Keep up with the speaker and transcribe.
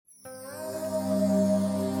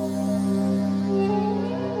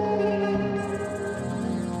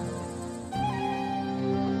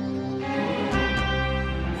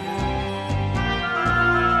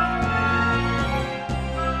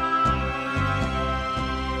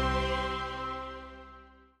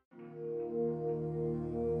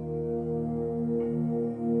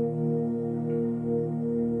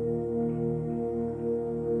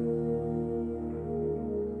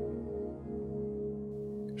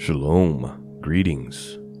Shalom,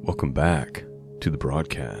 greetings, welcome back to the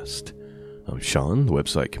broadcast. I'm Sean. The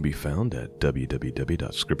website can be found at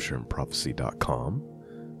www.scriptureandprophecy.com.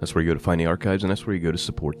 That's where you go to find the archives, and that's where you go to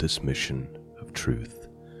support this mission of truth.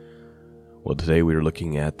 Well, today we are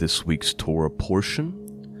looking at this week's Torah portion,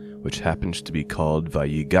 which happens to be called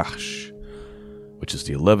Vayigash, which is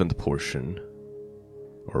the 11th portion,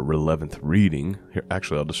 or 11th reading. Here,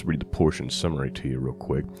 actually, I'll just read the portion summary to you real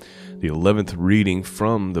quick. The 11th reading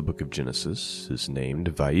from the book of Genesis is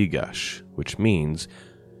named Vayigash, which means,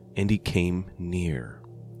 and he came near.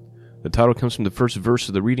 The title comes from the first verse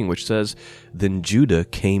of the reading, which says, Then Judah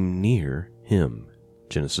came near him.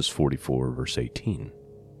 Genesis 44, verse 18.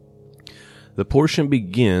 The portion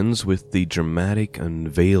begins with the dramatic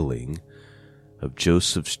unveiling of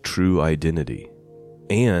Joseph's true identity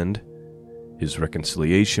and his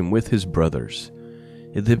reconciliation with his brothers.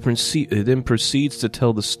 It then proceeds to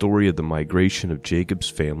tell the story of the migration of Jacob's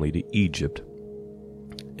family to Egypt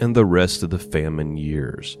and the rest of the famine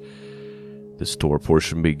years. This Torah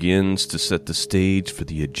portion begins to set the stage for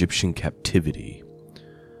the Egyptian captivity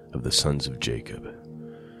of the sons of Jacob.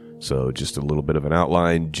 So just a little bit of an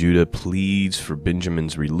outline. Judah pleads for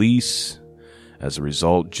Benjamin's release. As a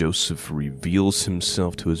result, Joseph reveals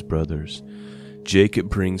himself to his brothers. Jacob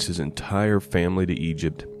brings his entire family to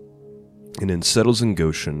Egypt and then settles in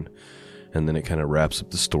Goshen, and then it kind of wraps up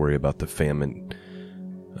the story about the famine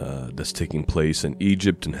that's taking place in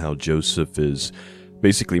Egypt and how Joseph is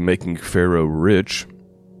basically making Pharaoh rich,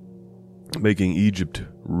 making Egypt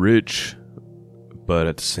rich, but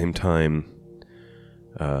at the same time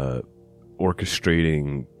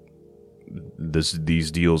orchestrating these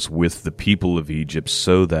deals with the people of Egypt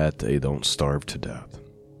so that they don't starve to death.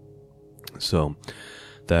 So,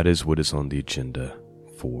 that is what is on the agenda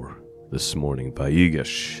for this morning,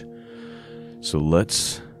 Vayigash. So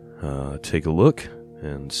let's take a look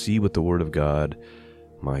and see what the Word of God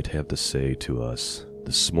might have to say to us.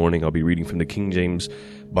 This morning I'll be reading from the King James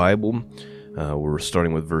Bible. We're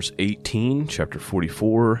starting with verse 18, chapter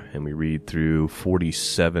 44, and we read through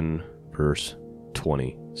 47, verse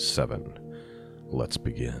 27. Let's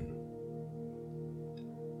begin.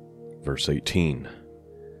 Verse 18.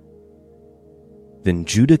 Then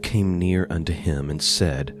Judah came near unto him and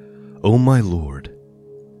said, O my Lord,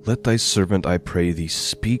 let thy servant, I pray thee,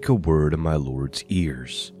 speak a word in my Lord's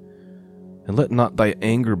ears. And let not thy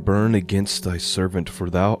anger burn against thy servant,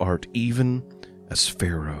 for thou art even as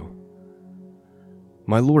Pharaoh.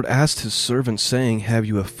 My Lord asked his servant, saying, Have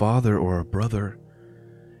you a father or a brother?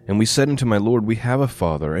 And we said unto my Lord, We have a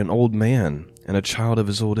father, an old man, and a child of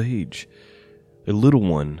his old age, a little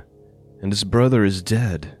one, and his brother is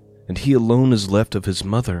dead, and he alone is left of his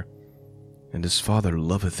mother, and his father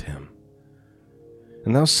loveth him.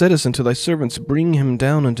 And thou saidst unto thy servants, Bring him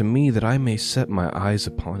down unto me, that I may set my eyes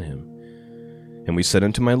upon him. And we said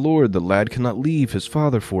unto my Lord, The lad cannot leave his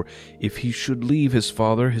father, for if he should leave his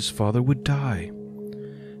father would die.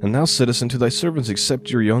 And thou saidst unto thy servants, Except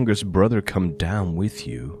your youngest brother come down with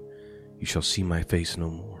you, you shall see my face no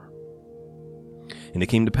more. And it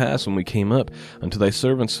came to pass, when we came up unto thy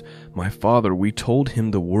servants, my father, we told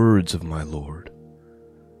him the words of my Lord.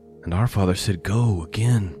 And our father said, Go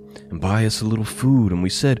again, and buy us a little food. And we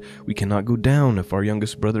said, We cannot go down, if our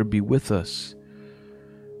youngest brother be with us.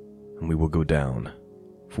 And we will go down,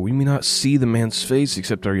 for we may not see the man's face,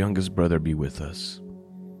 except our youngest brother be with us.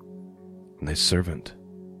 And thy servant,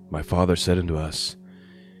 my father, said unto us,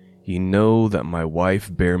 Ye know that my wife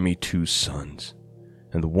bare me 2 sons,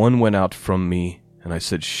 and the one went out from me, and I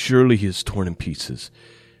said, Surely he is torn in pieces,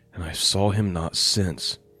 and I saw him not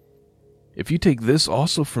since. If you take this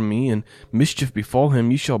also from me, and mischief befall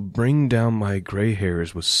him, ye shall bring down my gray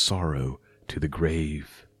hairs with sorrow to the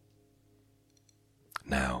grave.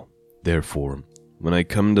 Now, therefore, when I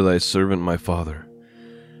come to thy servant my father,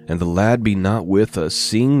 and the lad be not with us,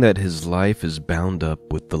 seeing that his life is bound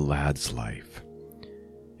up with the lad's life,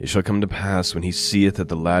 it shall come to pass, when he seeth that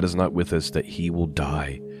the lad is not with us, that he will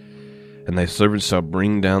die. And thy servant shall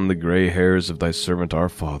bring down the gray hairs of thy servant our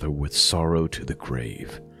father with sorrow to the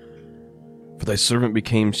grave. For thy servant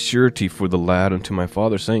became surety for the lad unto my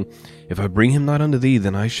father, saying, If I bring him not unto thee,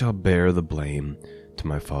 then I shall bear the blame to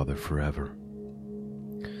my father forever.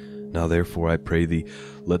 Now therefore I pray thee,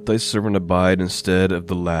 let thy servant abide instead of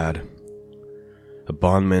the lad, a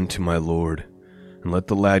bondman to my Lord, and let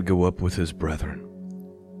the lad go up with his brethren.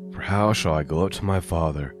 For how shall I go up to my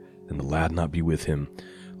father, and the lad not be with him,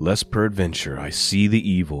 lest peradventure I see the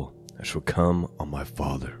evil that shall come on my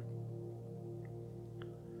father?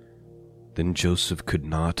 Then Joseph could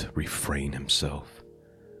not refrain himself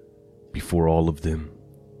before all of them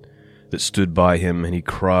that stood by him, and he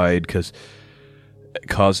cried, cause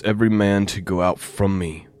cause every man to go out from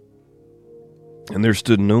me. And there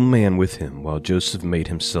stood no man with him, while Joseph made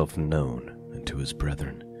himself known unto his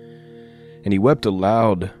brethren. And he wept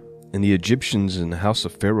aloud, and the Egyptians in the house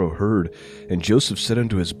of Pharaoh heard. And Joseph said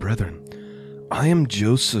unto his brethren, I am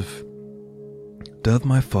Joseph. Doth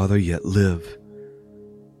my father yet live?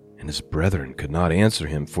 And his brethren could not answer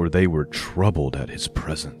him, for they were troubled at his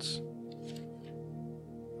presence.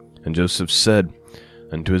 And Joseph said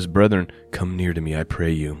unto his brethren, Come near to me, I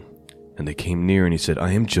pray you. And they came near, and he said,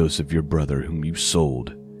 I am Joseph, your brother, whom you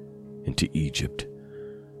sold into Egypt.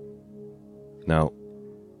 Now,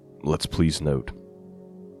 let's please note,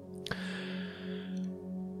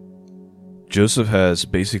 Joseph has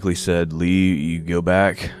basically said, Lee, you go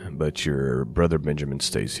back, but your brother Benjamin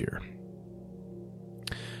stays here.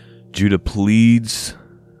 Judah pleads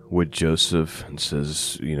with Joseph and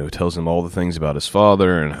says, tells him all the things about his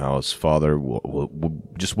father and how his father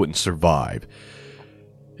just wouldn't survive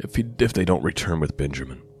if they don't return with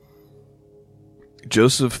Benjamin.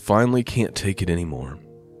 Joseph finally can't take it anymore.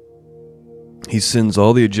 He sends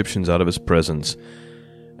all the Egyptians out of his presence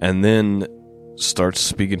and then starts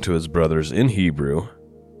speaking to his brothers in Hebrew,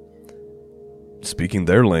 speaking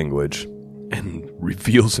their language, and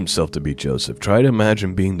reveals himself to be Joseph. Try to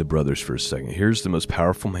imagine being the brothers for a second. Here's the most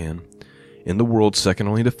powerful man in the world, second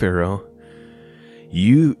only to Pharaoh.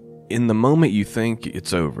 In the moment you think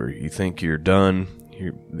it's over, you think you're done,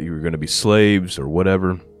 you're going to be slaves or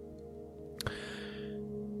whatever,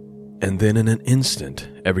 and then in an instant,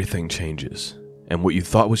 everything changes. And what you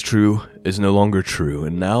thought was true is no longer true.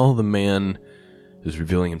 And now the man is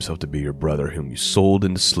revealing himself to be your brother, whom you sold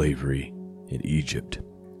into slavery in Egypt.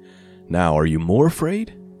 Now, are you more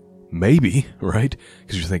afraid? Maybe, right?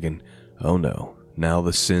 Because you're thinking, oh no, now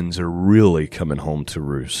the sins are really coming home to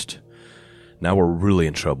roost. Now we're really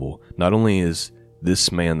in trouble. Not only is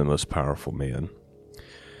this man the most powerful man,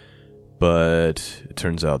 but it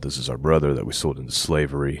turns out this is our brother that we sold into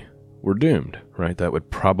slavery. We're doomed, right? That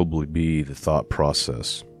would probably be the thought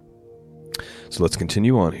process. So let's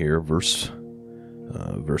continue on here. Verse 5.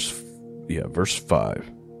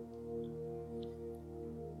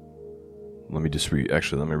 Let me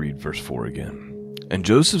read verse 4 again. And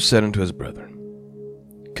Joseph said unto his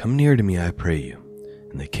brethren, Come near to me, I pray you.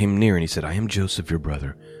 And they came near, and he said, I am Joseph, your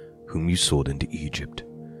brother, whom you sold into Egypt.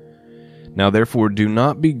 Now therefore do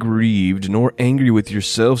not be grieved, nor angry with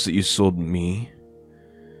yourselves that you sold me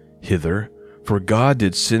hither, for God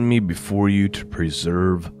did send me before you to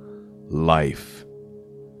preserve life.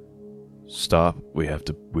 Stop. We have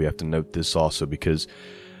to note this also, because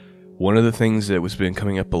one of the things that was been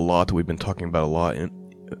coming up a lot, that we've been talking about a lot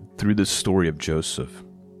through this story of Joseph,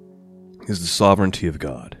 is the sovereignty of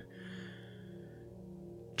God.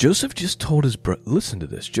 Joseph just told listen to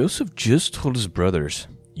this. Joseph just told his brothers,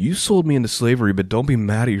 you sold me into slavery, but don't be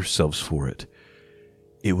mad at yourselves for it.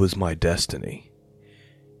 It was my destiny.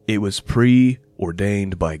 It was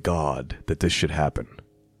preordained by God that this should happen.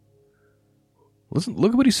 Listen,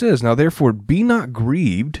 look at what he says. Now therefore be not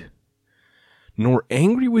grieved, nor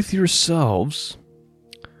angry with yourselves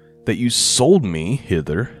that you sold me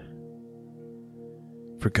hither,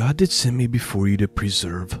 for God did send me before you to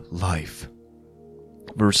preserve life.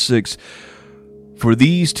 Verse 6, For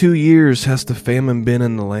these 2 years hath the famine been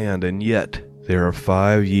in the land, and yet there are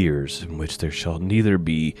 5 years in which there shall neither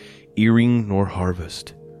be earing nor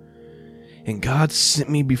harvest. And God sent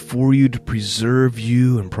me before you to preserve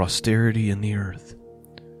you and posterity in the earth,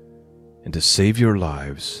 and to save your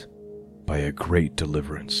lives by a great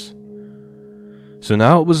deliverance. So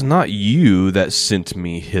now it was not you that sent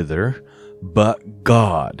me hither, but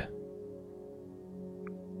God.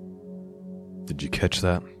 Did you catch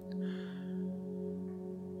that?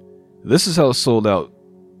 This is how sold out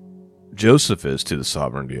Joseph is to the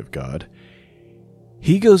sovereignty of God.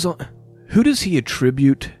 He goes on. Who does he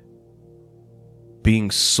attribute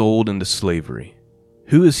being sold into slavery?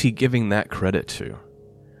 Who is he giving that credit to?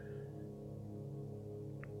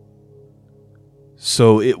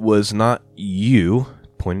 So it was not you,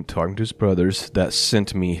 talking to his brothers, that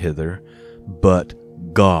sent me hither, but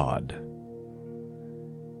God.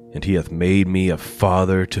 And he hath made me a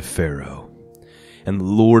father to Pharaoh, and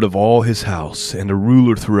Lord of all his house, and a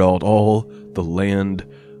ruler throughout all the land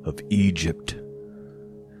of Egypt.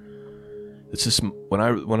 It's just, when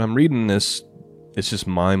I'm reading this, it's just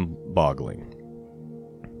mind-boggling.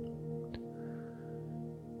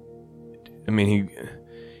 I mean,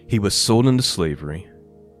 he was sold into slavery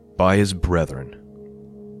by his brethren.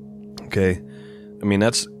 Okay? I mean,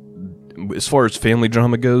 that's, as far as family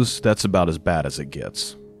drama goes, that's about as bad as it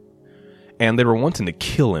gets. And they were wanting to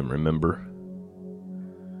kill him, remember?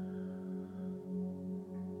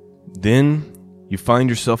 Then you find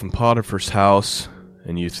yourself in Potiphar's house,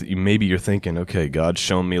 and maybe you're thinking, okay, God's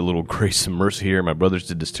shown me a little grace and mercy here. My brothers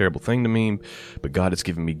did this terrible thing to me, but God has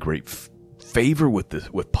given me great favor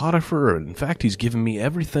with Potiphar. In fact, he's given me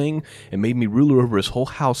everything and made me ruler over his whole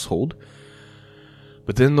household.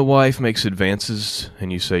 But then the wife makes advances,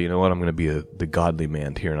 and you say, you know what, I'm going to be the godly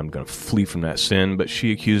man here, and I'm going to flee from that sin. But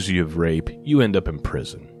she accuses you of rape. You end up in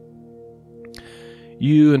prison.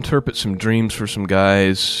 You interpret some dreams for some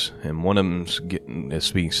guys, and one of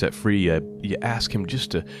them's being set free. You ask him just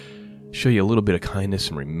to show you a little bit of kindness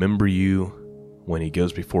and remember you when he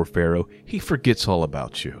goes before Pharaoh. He forgets all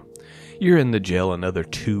about you. You're in the jail another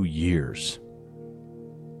 2 years.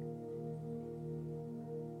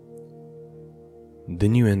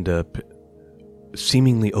 Then you end up,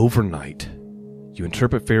 seemingly overnight, you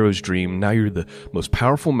interpret Pharaoh's dream. Now you're the most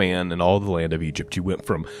powerful man in all the land of Egypt. You went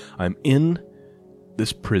from, I'm in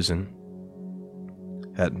this prison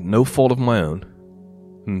at no fault of my own.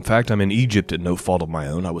 In fact, I'm in Egypt at no fault of my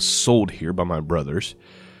own. I was sold here by my brothers.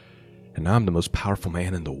 And now I'm the most powerful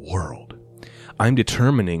man in the world. I'm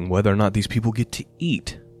determining whether or not these people get to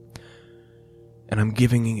eat. And I'm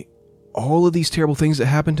giving all of these terrible things that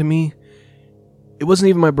happened to me. It wasn't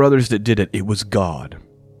even my brothers that did it. It was God.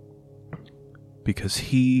 Because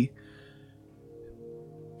he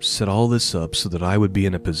set all this up so that I would be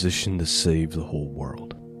in a position to save the whole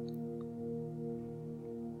world.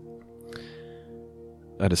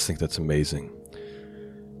 I just think that's amazing.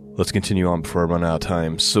 Let's continue on before I run out of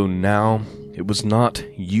time. So now it was not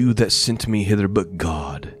you that sent me hither, but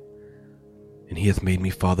God. And he hath made me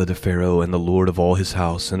father to Pharaoh, and the Lord of all his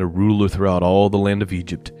house, and a ruler throughout all the land of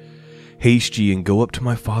Egypt. Haste ye, and go up to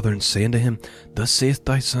my father, and say unto him, Thus saith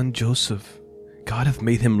thy son Joseph, God hath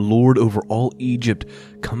made him Lord over all Egypt.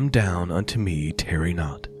 Come down unto me, tarry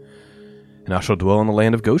not. And thou shalt dwell in the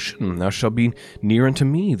land of Goshen, and thou shalt be near unto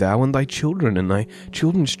me, thou and thy children, and thy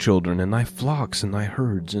children's children, and thy flocks, and thy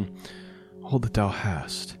herds, and all that thou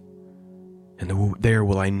hast. And there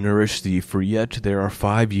will I nourish thee, for yet there are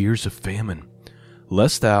 5 years of famine,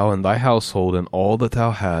 lest thou and thy household and all that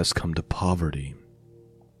thou hast come to poverty.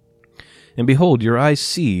 And behold, your eyes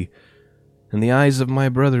see, and the eyes of my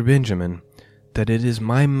brother Benjamin, that it is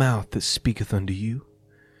my mouth that speaketh unto you.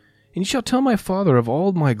 And ye shall tell my father of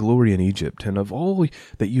all my glory in Egypt, and of all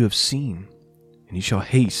that you have seen. And ye shall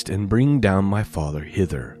haste and bring down my father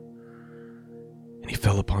hither. And he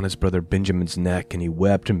fell upon his brother Benjamin's neck, and he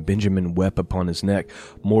wept, and Benjamin wept upon his neck.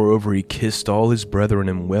 Moreover, he kissed all his brethren,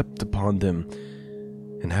 and wept upon them.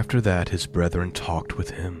 And after that his brethren talked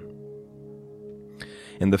with him.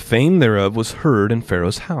 And the fame thereof was heard in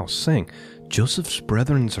Pharaoh's house, saying, Joseph's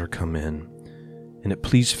brethren are come in. And it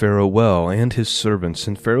pleased Pharaoh well, and his servants.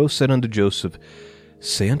 And Pharaoh said unto Joseph,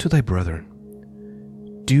 Say unto thy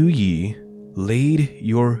brethren, Do ye lade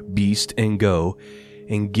your beast, and go,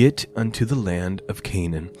 and get unto the land of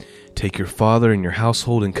Canaan. Take your father and your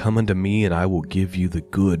household, and come unto me, and I will give you the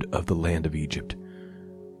good of the land of Egypt.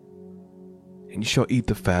 And ye shall eat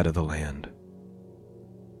the fat of the land.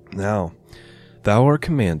 Now thou art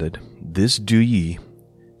commanded, this do ye,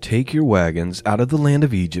 take your wagons out of the land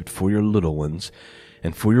of Egypt for your little ones,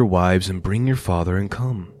 and for your wives, and bring your father, and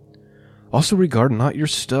come. Also regard not your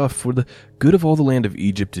stuff, for the good of all the land of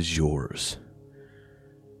Egypt is yours.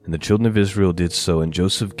 And the children of Israel did so, and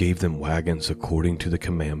Joseph gave them wagons according to the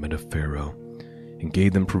commandment of Pharaoh, and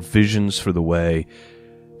gave them provisions for the way.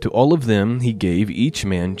 To all of them he gave each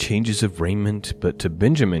man changes of raiment, but to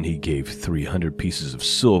Benjamin he gave 300 pieces of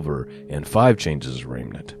silver, and 5 changes of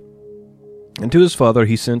raiment. And to his father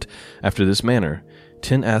he sent after this manner,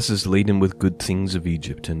 10 asses laden with good things of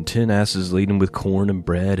Egypt, and 10 asses laden with corn and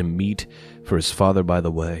bread and meat for his father by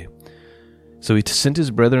the way. So he sent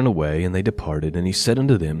his brethren away, and they departed, and he said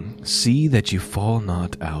unto them, See that ye fall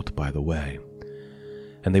not out by the way.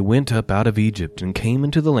 And they went up out of Egypt, and came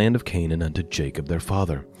into the land of Canaan unto Jacob their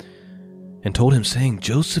father, and told him, saying,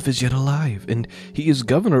 Joseph is yet alive, and he is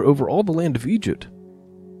governor over all the land of Egypt.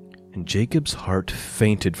 And Jacob's heart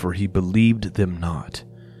fainted, for he believed them not.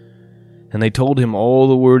 And they told him all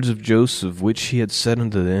the words of Joseph, which he had said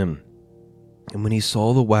unto them. And when he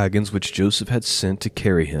saw the wagons which Joseph had sent to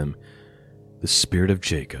carry him, the spirit of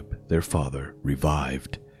Jacob their father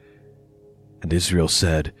revived. And Israel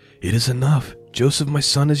said, It is enough. Joseph my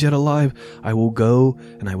son is yet alive. I will go,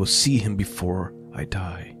 and I will see him before I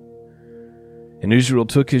die. And Israel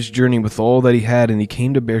took his journey with all that he had, and he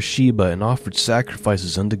came to Beersheba, and offered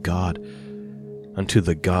sacrifices unto God, unto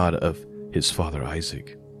the God of his father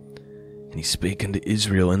Isaac. And he spake unto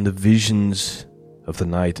Israel in the visions of the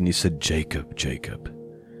night, and he said, Jacob, Jacob.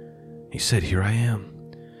 He said, Here I am.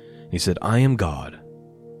 And he said, I am God,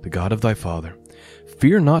 the God of thy father.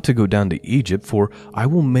 Fear not to go down to Egypt, for I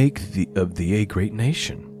will make of thee a great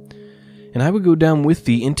nation. And I will go down with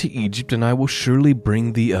thee into Egypt, and I will surely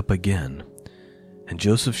bring thee up again. And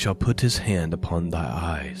Joseph shall put his hand upon thy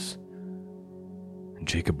eyes. And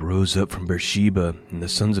Jacob rose up from Beersheba, and the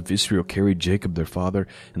sons of Israel carried Jacob their father,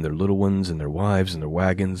 and their little ones, and their wives, and their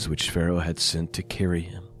wagons, which Pharaoh had sent to carry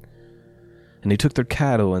him. And they took their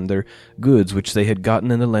cattle and their goods which they had gotten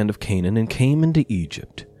in the land of Canaan, and came into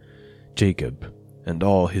Egypt, Jacob and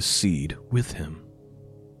all his seed with him.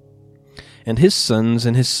 And his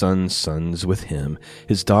sons' sons with him,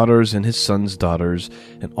 his daughters and his sons' daughters,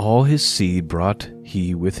 and all his seed brought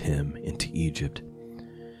he with him into Egypt.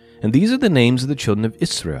 And these are the names of the children of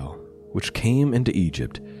Israel, which came into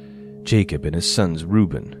Egypt: Jacob and his sons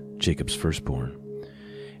Reuben, Jacob's firstborn.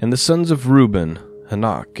 And the sons of Reuben,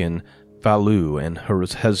 Hanok, and Phalu, and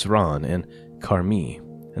Hezron, and Carmi.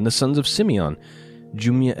 And the sons of Simeon,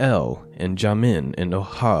 Jumiel, and Jamin, and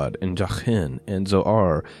Ohad, and Jachin, and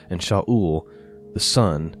Zoar, and Shaul, the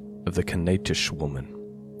son of the Canaanish woman.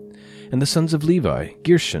 And the sons of Levi,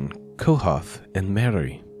 Gershon, Kohath, and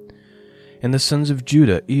Merari. And the sons of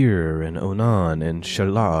Judah, and Onan, and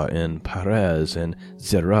Shelah, and Perez, and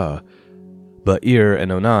Zerah. But and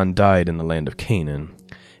Onan died in the land of Canaan.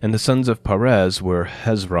 And the sons of Perez were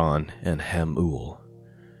Hezron and Hamul.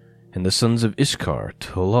 And the sons of Ishkar,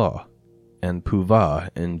 Tolah, and Puvah,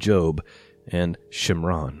 and Job, and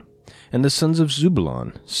Shimron. And the sons of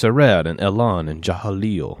Zebulun, Sered, and Elon, and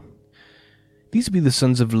Jahaleel. These be the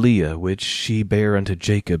sons of Leah, which she bare unto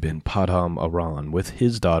Jacob in Padam Aram, with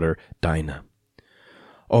his daughter Dinah.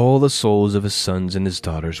 All the souls of his sons and his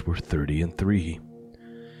daughters were 33.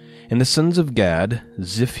 And the sons of Gad,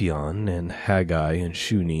 Ziphion, and Haggai, and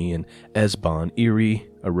Shuni, and Esbon, Eri,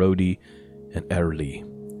 Arodi, and Erli.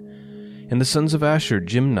 And the sons of Asher,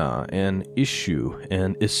 Jimnah, and Ishu,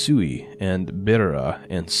 and Isui, and Berah,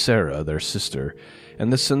 and Sarah their sister.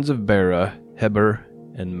 And the sons of Berah, Heber,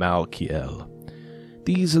 and Malchiel.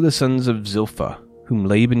 These are the sons of Zilpah, whom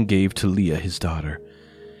Laban gave to Leah his daughter.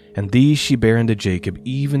 And these she bare unto Jacob,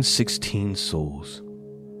 even 16 souls.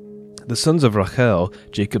 The sons of Rachel,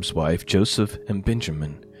 Jacob's wife, Joseph, and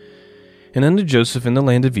Benjamin. And unto Joseph in the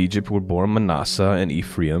land of Egypt were born Manasseh and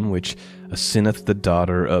Ephraim, which Asenath the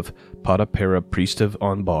daughter of Potipharah priest of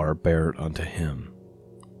Onbar bare unto him.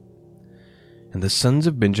 And the sons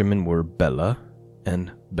of Benjamin were Bela,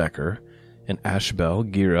 and Becher, and Ashbel,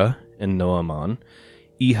 Gera, and Noaman,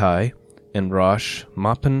 Ehi, and Rosh,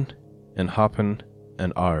 Mappin, and Hoppin,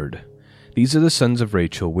 and Ard. These are the sons of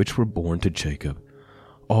Rachel, which were born to Jacob.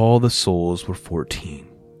 All the souls were 14.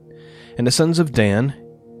 And the sons of Dan,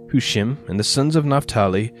 Hushim, and the sons of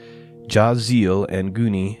Naphtali, Jaziel, and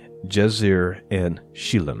Guni, Jezer, and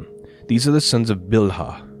Shilem. These are the sons of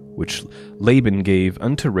Bilhah, which Laban gave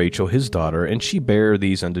unto Rachel his daughter, and she bare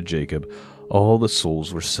these unto Jacob. All the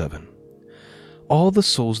souls were 7. All the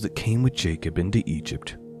souls that came with Jacob into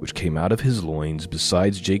Egypt, which came out of his loins,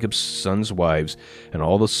 besides Jacob's sons' wives, and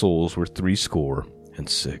all the souls were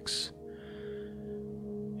 66.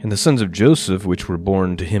 And the sons of Joseph, which were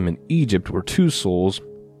born to him in Egypt, were 2 souls.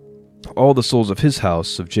 All the souls of his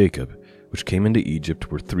house of Jacob, which came into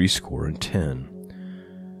Egypt, were 70.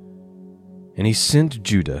 And he sent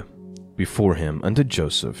Judah before him unto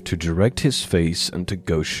Joseph, to direct his face unto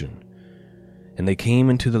Goshen. And they came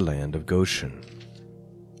into the land of Goshen.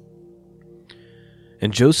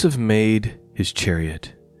 And Joseph made his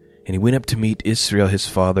chariot, and he went up to meet Israel his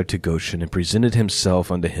father to Goshen, and presented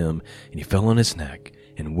himself unto him, and he fell on his neck,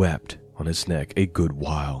 and wept on his neck a good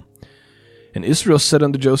while. And Israel said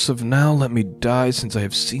unto Joseph, Now let me die, since I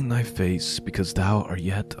have seen thy face, because thou art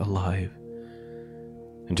yet alive.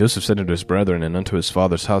 And Joseph said unto his brethren and unto his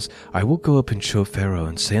father's house, I will go up and show Pharaoh,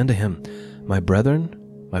 and say unto him, My brethren,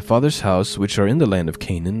 my father's house, which are in the land of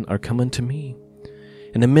Canaan, are come unto me.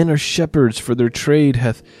 And the men are shepherds, for their trade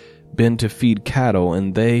hath been to feed cattle,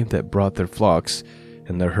 and they that brought their flocks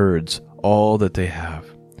and their herds, all that they have.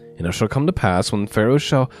 And it shall come to pass, when Pharaoh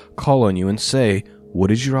shall call on you, and say,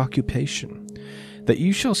 What is your occupation? That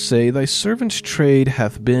you shall say, Thy servant's trade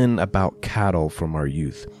hath been about cattle from our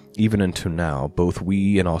youth, even unto now, both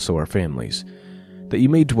we and also our families, that you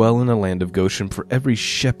may dwell in the land of Goshen, for every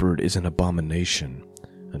shepherd is an abomination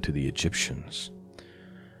unto the Egyptians.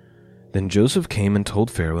 Then Joseph came and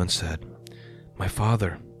told Pharaoh, and said, My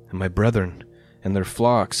father and my brethren, and their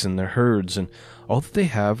flocks and their herds, and all that they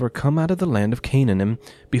have, are come out of the land of Canaan, and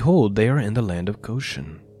behold, they are in the land of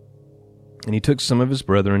Goshen. And he took some of his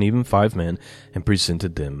brethren, even 5 men, and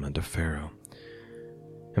presented them unto Pharaoh.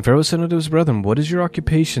 And Pharaoh said unto his brethren, What is your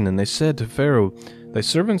occupation? And they said to Pharaoh, Thy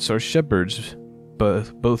servants are shepherds,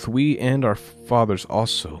 but both we and our fathers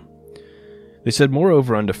also. They said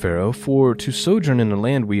moreover unto Pharaoh, For to sojourn in the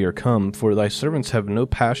land we are come, for thy servants have no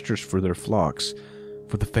pastures for their flocks,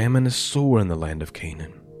 for the famine is sore in the land of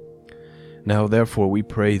Canaan. Now therefore we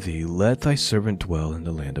pray thee, let thy servant dwell in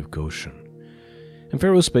the land of Goshen. And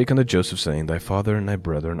Pharaoh spake unto Joseph, saying, Thy father and thy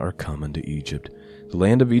brethren are come into Egypt. The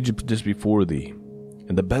land of Egypt is before thee.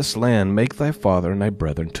 In the best land make thy father and thy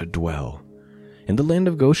brethren to dwell. In the land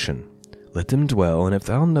of Goshen let them dwell, and if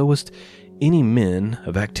thou knowest any men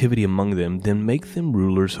of activity among them, then make them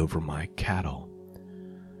rulers over my cattle.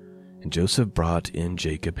 And Joseph brought in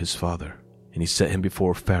Jacob his father, and he set him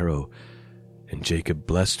before Pharaoh. And Jacob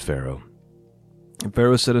blessed Pharaoh. And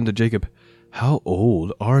Pharaoh said unto Jacob, How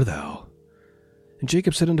old art thou? And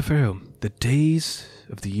Jacob said unto Pharaoh, The days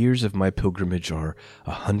of the years of my pilgrimage are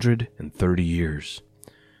 130 years.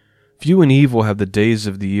 Few and evil have the days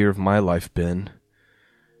of the year of my life been,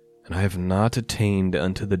 and I have not attained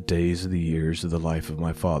unto the days of the years of the life of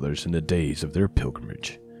my fathers in the days of their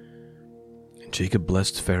pilgrimage. And Jacob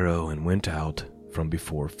blessed Pharaoh and went out from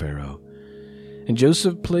before Pharaoh. And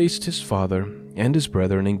Joseph placed his father and his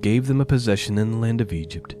brethren and gave them a possession in the land of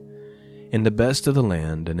Egypt, in the best of the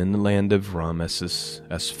land, and in the land of Rameses,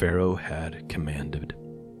 as Pharaoh had commanded.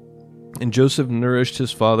 And Joseph nourished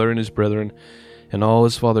his father and his brethren and all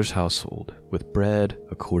his father's household with bread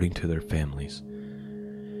according to their families.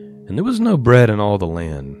 And there was no bread in all the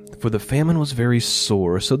land, for the famine was very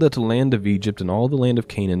sore, so that the land of Egypt and all the land of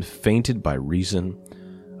Canaan fainted by reason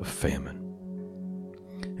of famine.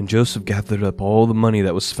 And Joseph gathered up all the money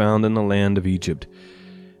that was found in the land of Egypt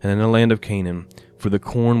and in the land of Canaan for the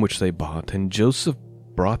corn which they bought, and Joseph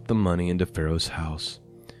brought the money into Pharaoh's house.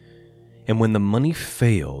 And when the money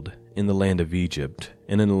failed in the land of Egypt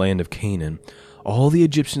and in the land of Canaan, all the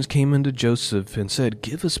Egyptians came unto Joseph and said,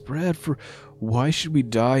 Give us bread, for why should we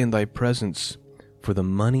die in thy presence? For the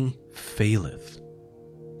money faileth.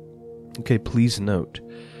 Okay, please note,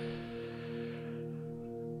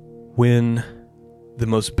 when the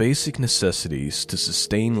most basic necessities to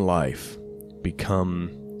sustain life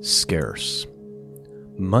become scarce,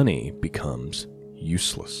 money becomes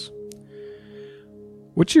useless.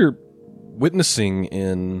 What you're witnessing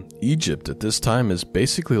in Egypt at this time is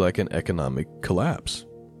basically like an economic collapse.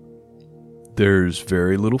 There's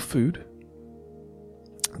very little food.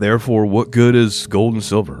 Therefore, what good is gold and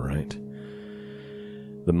silver, right?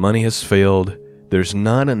 The money has failed. There's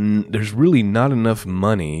really not enough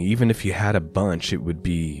money. Even if you had a bunch, it would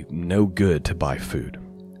be no good to buy food.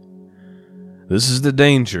 This is the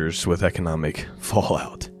dangers with economic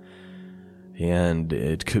fallout. And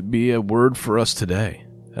it could be a word for us today,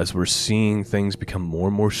 as we're seeing things become more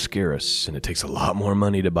and more scarce, and it takes a lot more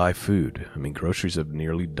money to buy food. I mean, groceries have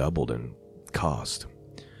nearly doubled in cost.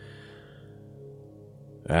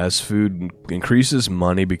 As food increases,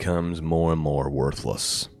 money becomes more and more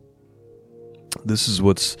worthless. This is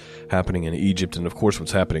what's happening in Egypt, and of course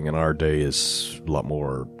what's happening in our day is a lot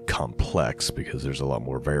more complex because there's a lot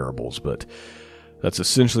more variables, but that's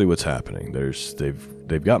essentially what's happening.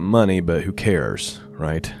 They've got money, but who cares,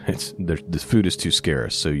 right? The food is too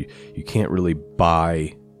scarce, so you can't really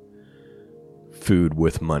buy food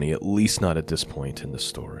with money, at least not at this point in the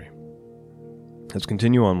story. Let's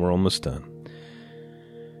continue on, we're almost done.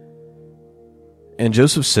 And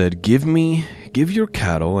Joseph said, Give your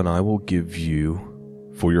cattle, and I will give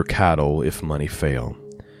you for your cattle if money fail.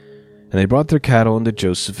 And they brought their cattle unto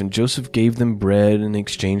Joseph, and Joseph gave them bread in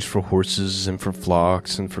exchange for horses, and for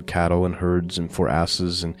flocks, and for cattle, and herds, and for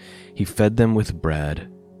asses, and he fed them with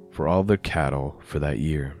bread for all their cattle for that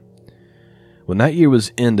year. When that year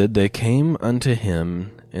was ended, they came unto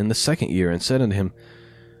him in the second year, and said unto him,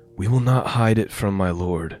 We will not hide it from my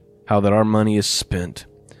lord, how that our money is spent.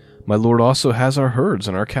 My lord also has our herds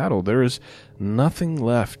and our cattle. There is nothing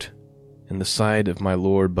left in the sight of my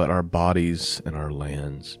lord but our bodies and our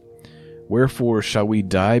lands. Wherefore shall we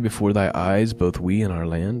die before thy eyes, both we and our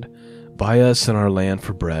land? Buy us and our land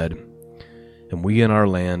for bread, and we and our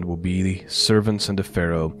land will be servants unto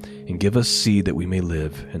Pharaoh, and give us seed that we may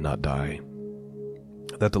live and not die,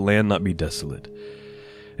 that the land not be desolate.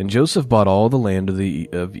 And Joseph bought all the land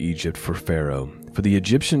of Egypt for Pharaoh, for the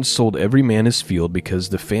Egyptians sold every man his field, because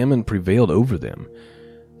the famine prevailed over them.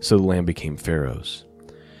 So the land became Pharaoh's.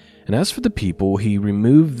 And as for the people, he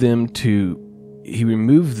removed them to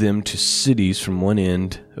cities from one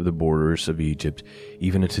end of the borders of Egypt,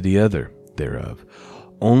 even unto the other thereof.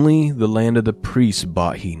 Only the land of the priests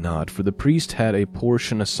bought he not, for the priest had a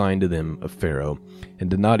portion assigned to them of Pharaoh, and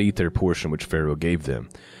did not eat their portion which Pharaoh gave them.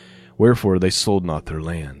 Wherefore they sold not their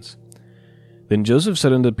lands. Then Joseph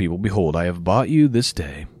said unto the people, Behold, I have bought you this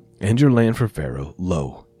day, and your land for Pharaoh.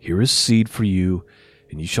 Lo, here is seed for you,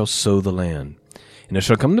 and ye shall sow the land. And it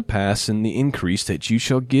shall come to pass in the increase that you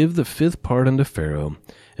shall give the 5th part unto Pharaoh,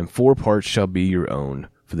 and 4 parts shall be your own,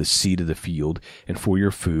 for the seed of the field, and for your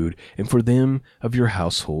food, and for them of your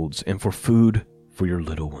households, and for food for your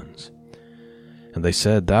little ones. And they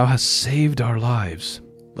said, Thou hast saved our lives.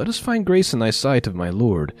 Let us find grace in thy sight of my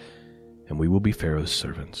Lord, and we will be Pharaoh's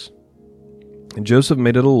servants. And Joseph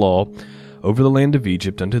made it a law over the land of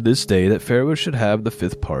Egypt unto this day that Pharaoh should have the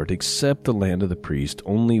 5th part, except the land of the priest,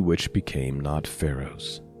 only which became not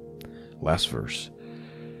Pharaoh's. Last verse.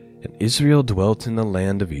 And Israel dwelt in the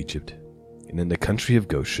land of Egypt, and in the country of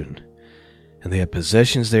Goshen, and they had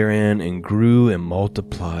possessions therein, and grew and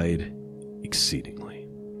multiplied exceedingly.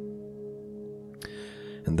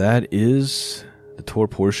 And that is the Torah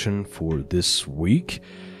portion for this week.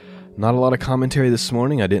 Not a lot of commentary this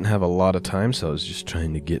morning. I didn't have a lot of time, so I was just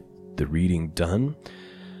trying to get the reading done.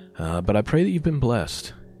 But I pray that you've been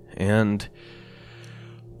blessed. And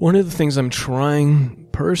one of the things I'm trying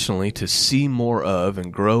personally to see more of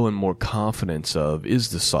and grow in more confidence of is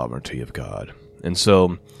the sovereignty of God. And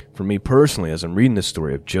so, for me personally, as I'm reading the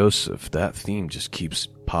story of Joseph, that theme just keeps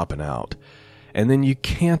popping out. And then you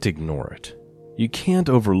can't ignore it. You can't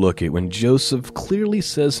overlook it when Joseph clearly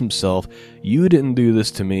says himself, You didn't do this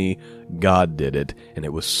to me, God did it, and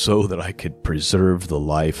it was so that I could preserve the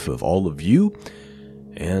life of all of you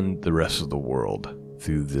and the rest of the world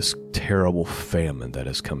through this terrible famine that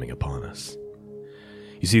is coming upon us.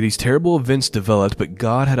 You see, these terrible events developed, but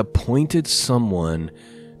God had appointed someone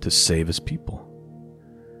to save his people.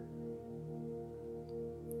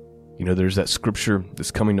 You know, there's that scripture that's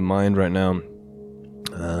coming to mind right now.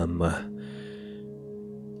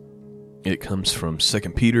 It comes from 2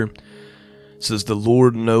 Peter. It says, The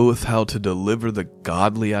Lord knoweth how to deliver the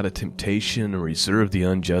godly out of temptation and reserve the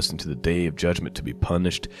unjust unto the day of judgment to be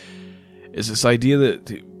punished. It's this idea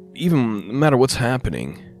that even no matter what's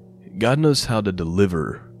happening, God knows how to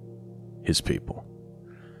deliver his people.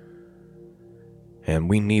 And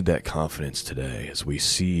we need that confidence today as we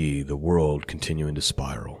see the world continuing to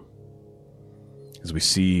spiral. As we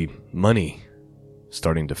see money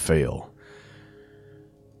starting to fail.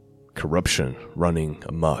 Corruption running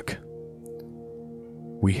amok.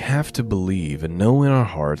 We have to believe and know in our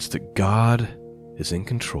hearts that God is in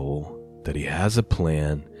control, that he has a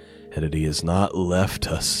plan, and that he has not left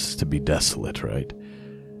us to be desolate, right?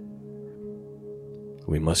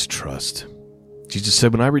 We must trust. Jesus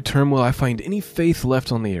said, When I return, will I find any faith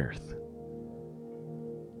left on the earth?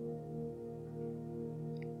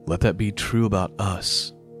 Let that be true about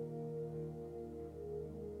us.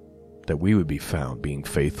 That we would be found being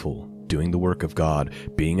faithful, doing the work of God,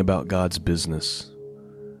 being about God's business.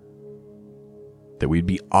 That we'd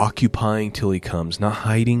be occupying till he comes, not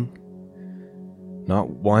hiding, not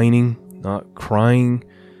whining, not crying,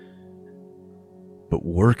 but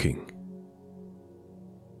working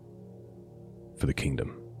for the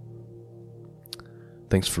kingdom.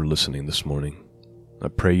 Thanks for listening this morning. I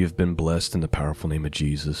pray you've been blessed in the powerful name of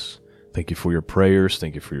Jesus. Thank you for your prayers.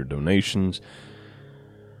 Thank you for your donations.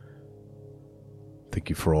 Thank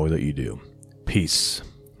you for all that you do. Peace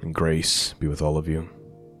and grace be with all of you.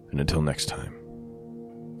 And until next time,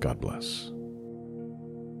 God bless.